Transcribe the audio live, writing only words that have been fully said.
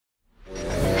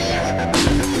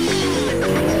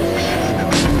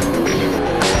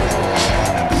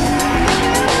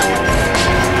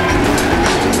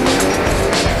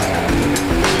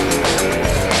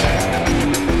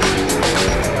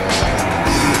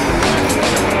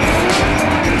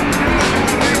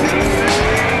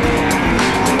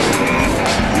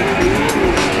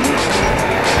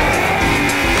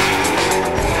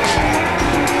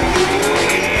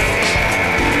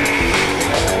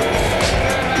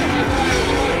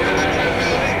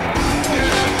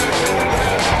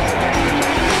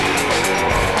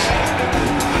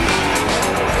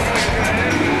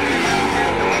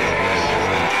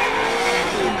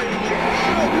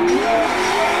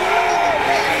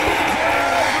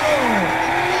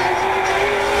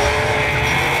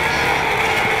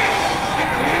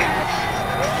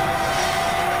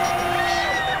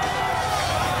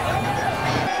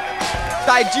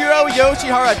Taijiro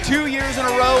Yoshihara, 2 years in a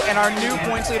row, and our new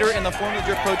points leader in the Formula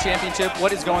Drift Pro Championship.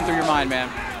 What is going through your mind,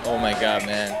 man? Oh my God,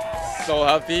 man. So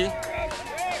happy.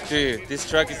 Dude, this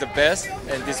track is the best,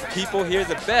 and these people here is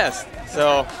the best.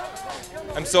 So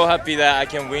I'm so happy that I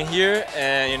can win here,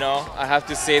 and you know, I have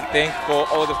to say thank for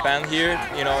all the fans here.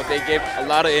 You know, they gave a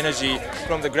lot of energy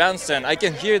from the grandstand. I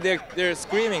can hear they're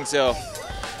screaming, so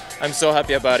I'm so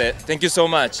happy about it. Thank you so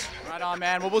much. Right on,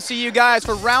 man. Well, we'll see you guys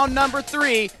for round number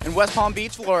 3 in West Palm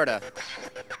Beach, Florida.